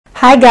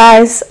Hi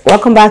guys,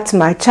 welcome back to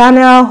my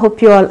channel.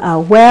 Hope you all are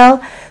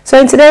well. So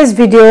in today's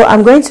video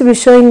I'm going to be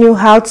showing you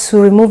how to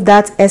remove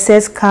that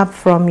excess cap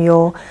from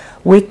your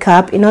wig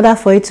cap in order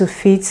for it to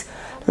fit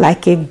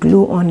like a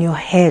glue on your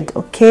head.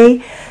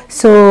 Okay,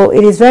 so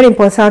it is very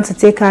important to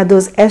take out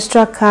those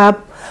extra cap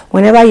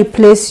whenever you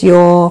place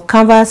your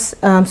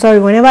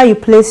whenever you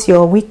place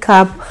your wig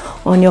cap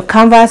on your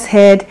canvas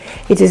head.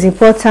 It is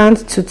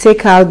important to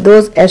take out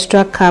those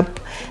extra cap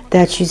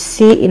that you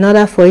see in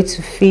order for it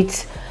to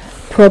fit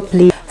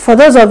properly. For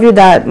those of you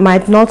that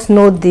might not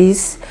know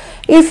this,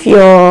 if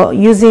you're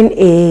using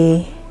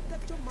a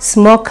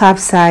small cap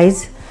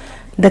size,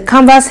 the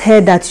canvas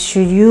head that you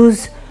should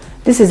use,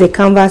 this is a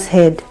canvas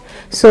head.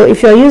 So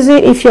if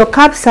your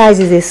cap size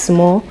is a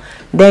small,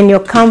 then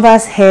your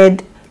canvas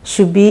head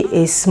should be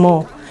a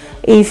small.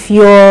 If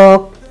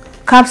your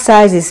cap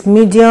size is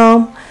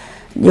medium,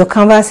 your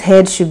canvas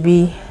head should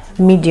be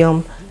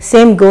medium.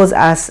 Same goes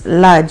as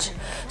large.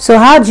 So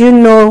how do you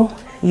know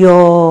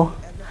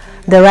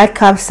the right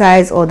cap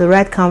size or the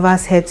right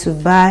canvas head to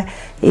buy?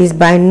 Is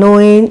by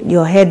knowing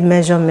your head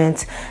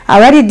measurement. I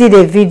already did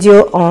a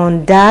video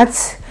on that,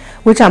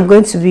 which I'm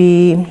going to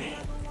be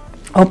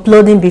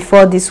uploading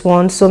before this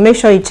one, so make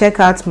sure you check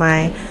out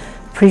my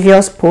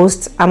previous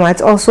posts. I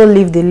might also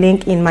leave the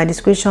link in my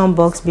description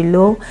box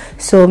below,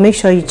 so make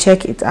sure you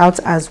check it out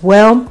as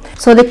well.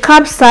 So the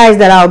cap size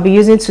that I'll be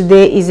using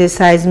today is a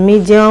size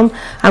medium.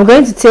 I'm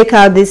going to take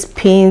out these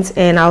pins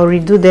and I'll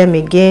redo them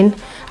again.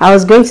 I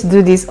was going to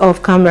do this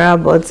off camera,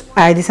 but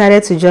I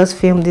decided to just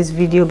film this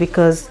video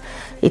because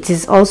it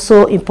is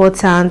also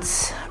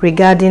important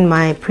regarding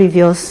my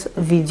previous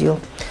video.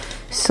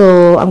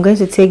 So I'm going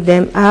to take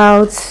them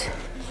out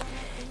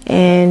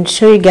and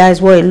show you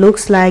guys what it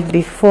looks like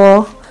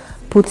before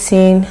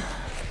putting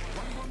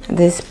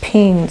these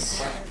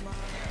pins.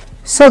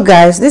 So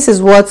guys, this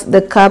is what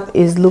the cap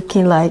is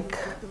looking like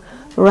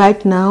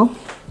right now.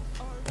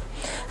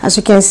 As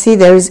you can see,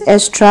 there is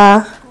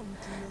extra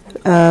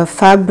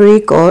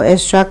fabric or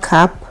extra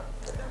cap.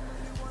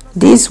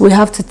 This we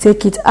have to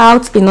take it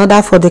out in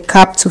order for the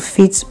cap to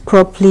fit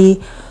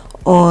properly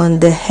on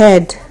the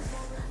head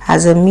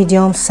as a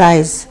medium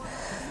size.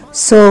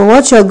 So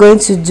what you're going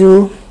to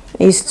do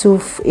is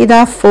to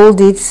either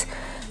fold it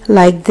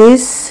like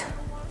this.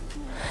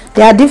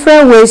 There are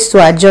different ways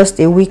to adjust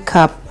a wig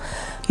cap.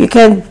 You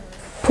can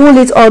pull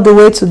it all the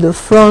way to the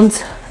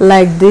front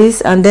like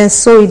this and then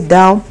sew it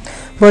down,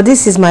 but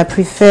this is my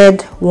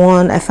preferred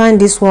one. I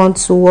find this one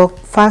to work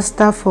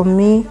faster for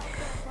me.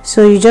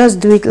 So you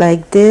just do it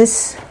like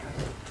this,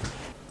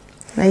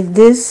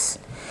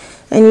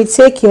 and you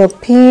take your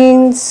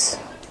pins.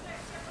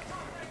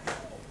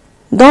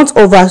 Don't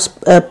over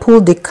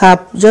pull the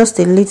cap, just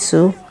a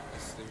little,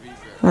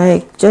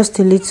 like just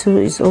a little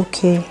is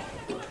okay.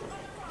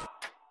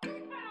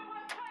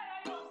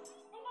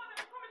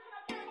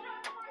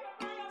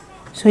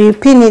 So you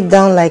pin it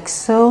down like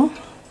so.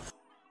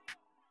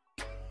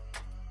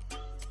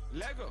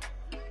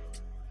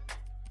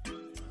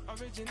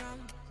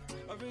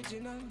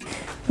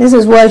 This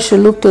is what it should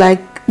look like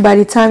by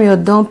the time you're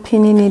done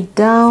pinning it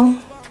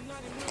down.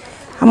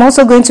 I'm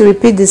also going to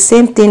repeat the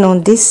same thing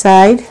on this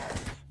side.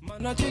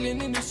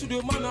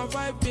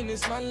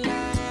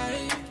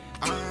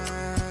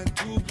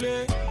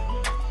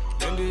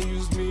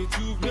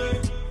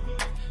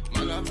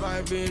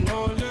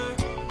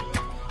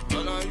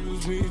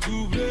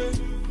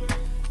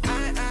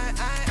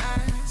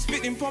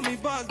 Spitting for me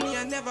bars, me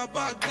I never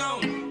back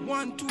down.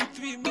 1, 2,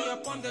 3, me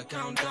up on the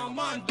countdown,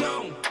 man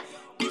down.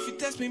 If you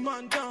test me,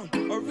 man down.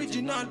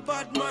 Original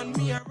bad man,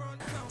 me around.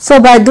 So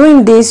by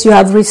doing this, you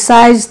have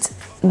resized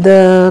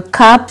the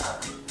cap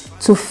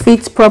to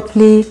fit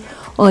properly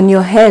on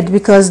your head,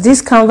 because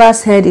this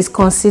canvas head is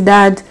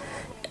considered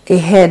a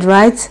head,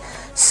 right?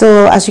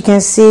 So as you can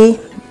see,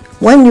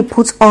 when you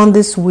put on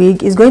this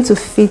wig, it's going to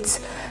fit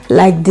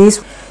like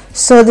this.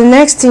 So the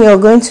next thing you're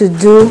going to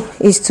do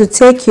is to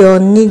take your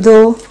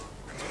needle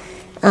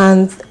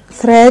and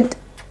thread.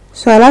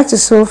 So I like to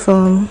sew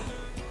from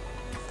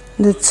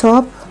the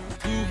top.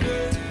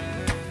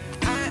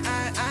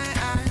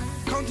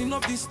 Counting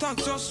up these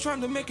stacks, just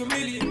trying to make a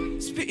million.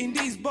 Spitting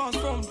these bars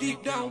from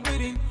deep down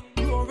within.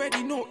 You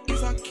already know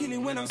it's a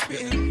killing when I'm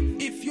spitting.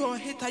 If you're a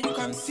hater, you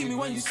can see me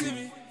when you see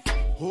me.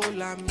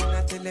 Hold on, me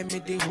not telling me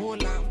they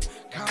hold on.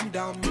 Calm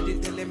down, me they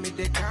telling me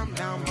they calm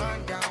down.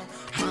 Man down,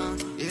 huh?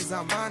 Is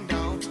a man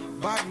down.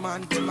 Bad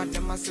man, them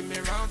a see me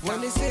round.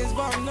 When they say it's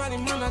bad, not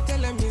man not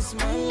telling me it's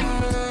my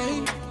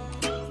life.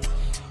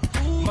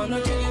 Man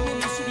not telling me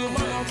this studio,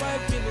 man I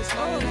vibe in this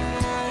life.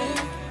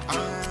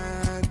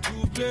 And to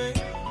play,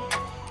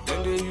 then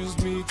they use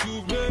me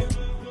to play.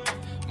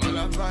 Man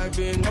I vibe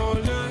in all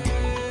day.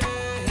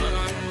 Man I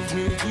use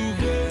me to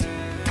play.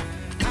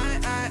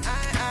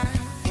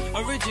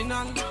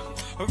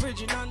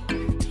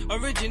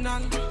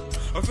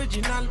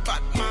 Original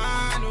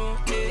Batman,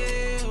 oh,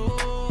 yeah,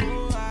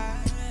 oh,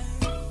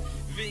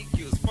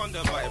 VQ's on the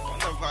vibe,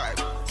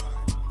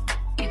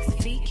 It's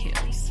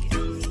VQ's.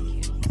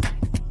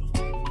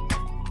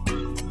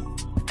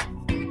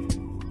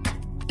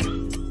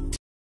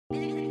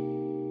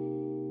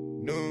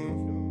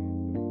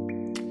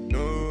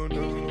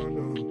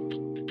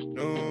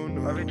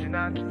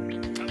 Original.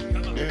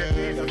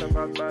 Original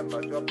bad man,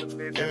 mash up the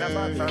place. Then a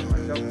bad man,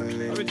 mash up the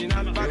place.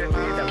 Original bad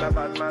man,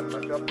 bad man,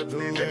 mash up the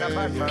place. Then a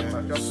bad man,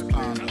 mash up the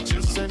place. She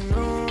said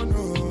no,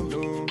 no,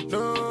 no,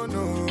 no,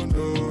 no,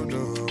 no,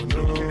 no, no.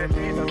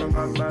 Original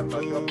bad man,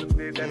 mash up the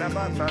place. Then a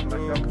bad man,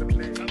 mash up the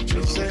place. She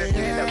said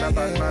Original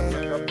bad man,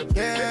 mash up the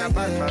place. Then a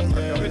bad man,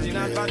 mash up the place.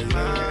 original bad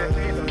man.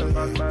 Original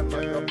bad man,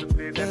 mash up the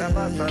place. Then a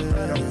bad man,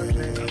 mash up the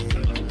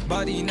place.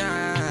 Body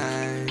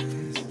nice.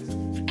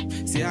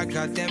 See, I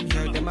got them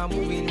here, them are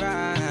moving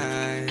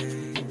right.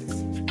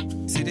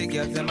 See the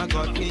girls, them I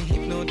got me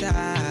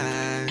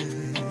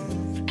hypnotized.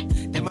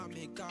 Them I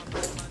make up.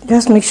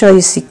 Just make sure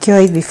you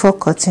secure it before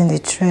cutting the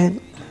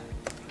thread.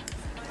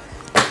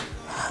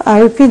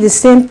 I'll repeat the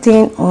same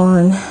thing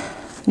on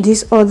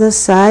this other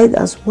side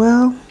as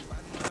well.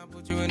 I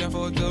put you in a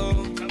photo.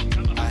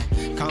 I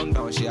count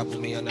down, she a put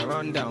me on a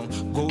rundown.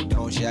 Go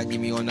down, she a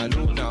give me on a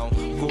loop now.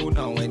 Go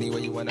now, anywhere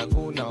you wanna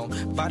go now.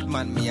 Bad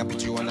man, me I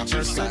put you on a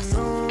first class.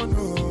 No,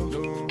 no,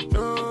 no,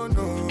 no,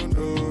 no,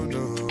 no,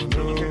 no,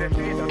 no.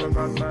 Original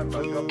bad man,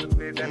 mash up the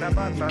place. Then a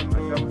bad man,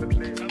 mash up the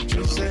place.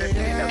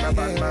 Original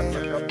bad man,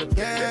 mash up the place.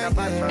 Then a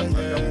bad man,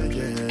 mash up the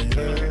place.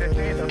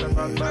 Original bad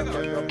man, mash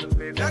up the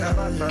place. Then a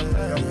bad man,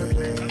 mash up the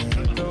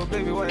place. So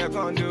baby, what you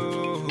gonna do?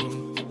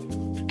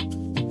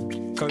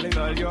 Calling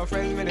all your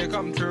friends when they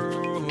come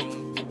through.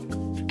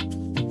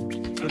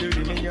 So you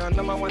give me your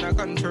number one I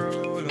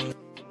control.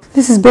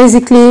 This is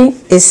basically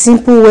a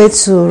simple way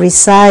to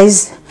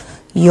resize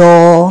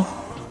your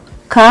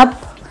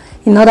cap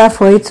in order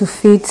for it to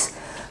fit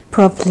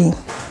properly.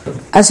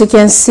 As you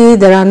can see,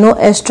 there are no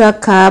extra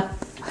cap.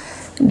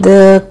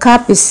 The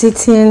cap is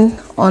sitting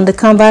on the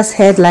canvas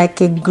head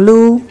like a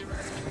glue,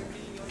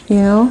 you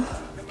know.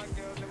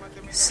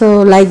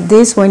 So like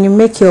this, when you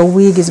make your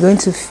wig, it's going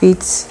to fit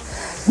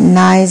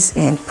nice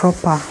and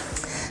proper.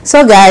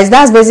 So guys,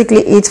 that's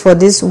basically it for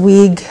this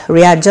wig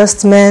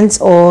readjustment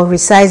or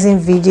resizing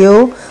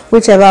video,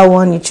 whichever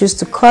one you choose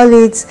to call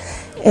it.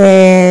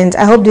 And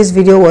I hope this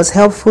video was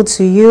helpful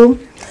to you.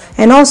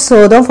 And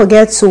also don't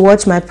forget to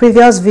watch my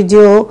previous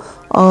video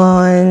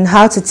on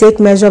how to take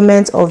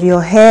measurement of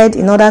your head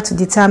in order to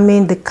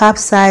determine the cap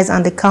size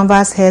and the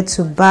canvas head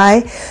to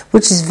buy,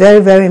 which is very,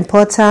 very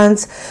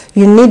important.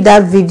 You need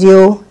that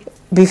video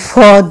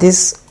before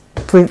this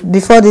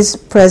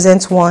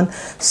present one,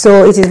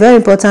 so it is very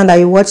important that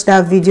you watch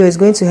that video. It's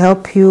going to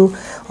help you,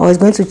 or it's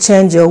going to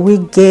change your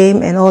wig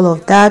game and all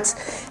of that.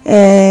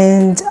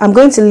 And I'm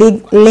going to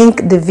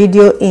link the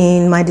video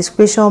in my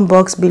description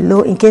box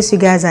below in case you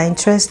guys are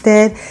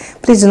interested.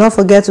 Please do not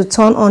forget to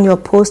turn on your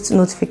post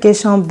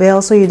notification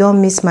bell so you don't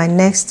miss my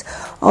next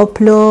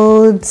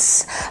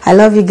uploads. I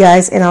love you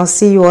guys, and I'll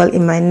see you all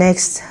in my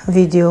next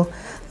video.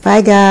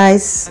 Bye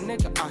guys.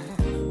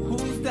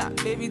 Who's that?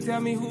 Baby, tell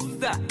me who's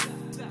that?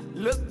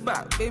 Look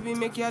back, baby,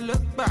 make you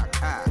look back.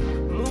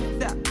 Move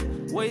that,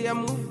 way you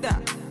move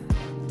that.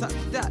 Touch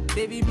that,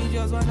 baby, me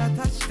just wanna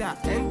touch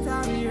that.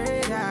 Enter me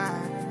radar.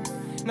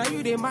 Now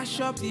you they mash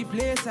up the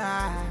place.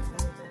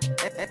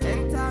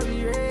 Enter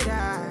me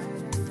radar.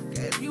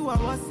 Cause you are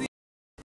what's